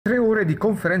ore di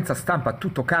conferenza stampa a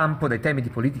tutto campo, dai temi di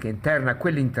politica interna a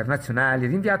quelli internazionali,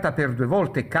 rinviata per 2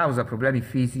 volte causa problemi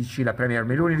fisici, la premier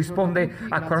Meloni risponde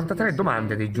a 43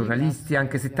 domande dei giornalisti,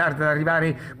 anche se tarda ad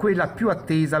arrivare quella più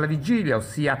attesa alla vigilia,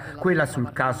 ossia quella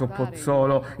sul caso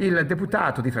Pozzolo, il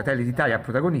deputato di Fratelli d'Italia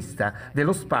protagonista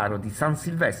dello sparo di San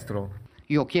Silvestro.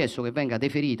 Io ho chiesto che venga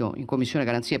deferito in Commissione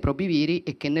Garanzie e Probiviri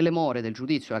e che nelle more del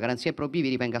giudizio la Garanzia e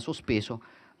Probiviri venga sospeso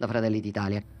da Fratelli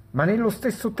d'Italia. Ma nello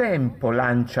stesso tempo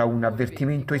lancia un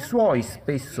avvertimento ai suoi,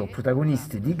 spesso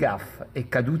protagonisti di gaffe e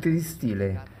cadute di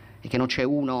stile. E che non c'è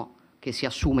uno che si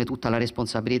assume tutta la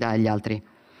responsabilità e gli altri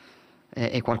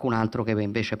e qualcun altro che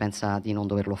invece pensa di non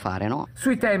doverlo fare, no?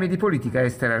 Sui temi di politica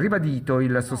estera ha ribadito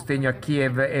il sostegno a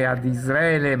Kiev e ad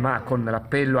Israele, ma con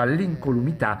l'appello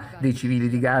all'incolumità dei civili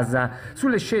di Gaza.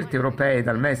 Sulle scelte europee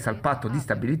dal Mes al patto di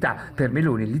stabilità, per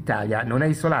Meloni l'Italia non è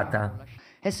isolata.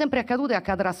 È sempre accaduto e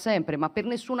accadrà sempre, ma per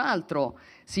nessun altro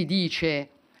si dice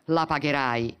la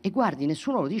pagherai. E guardi,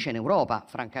 nessuno lo dice in Europa,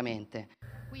 francamente.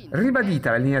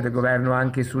 Ribadita la linea del governo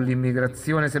anche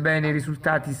sull'immigrazione, sebbene i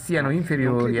risultati siano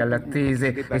inferiori alle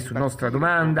attese, e su nostra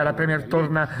domanda la Premier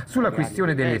torna sulla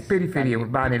questione delle periferie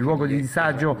urbane, luogo di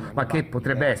disagio, ma che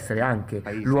potrebbe essere anche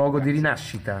luogo di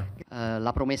rinascita.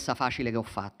 La promessa facile che ho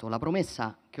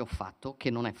fatto, che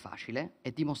non è facile, è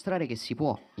dimostrare che si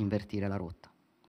può invertire la rotta.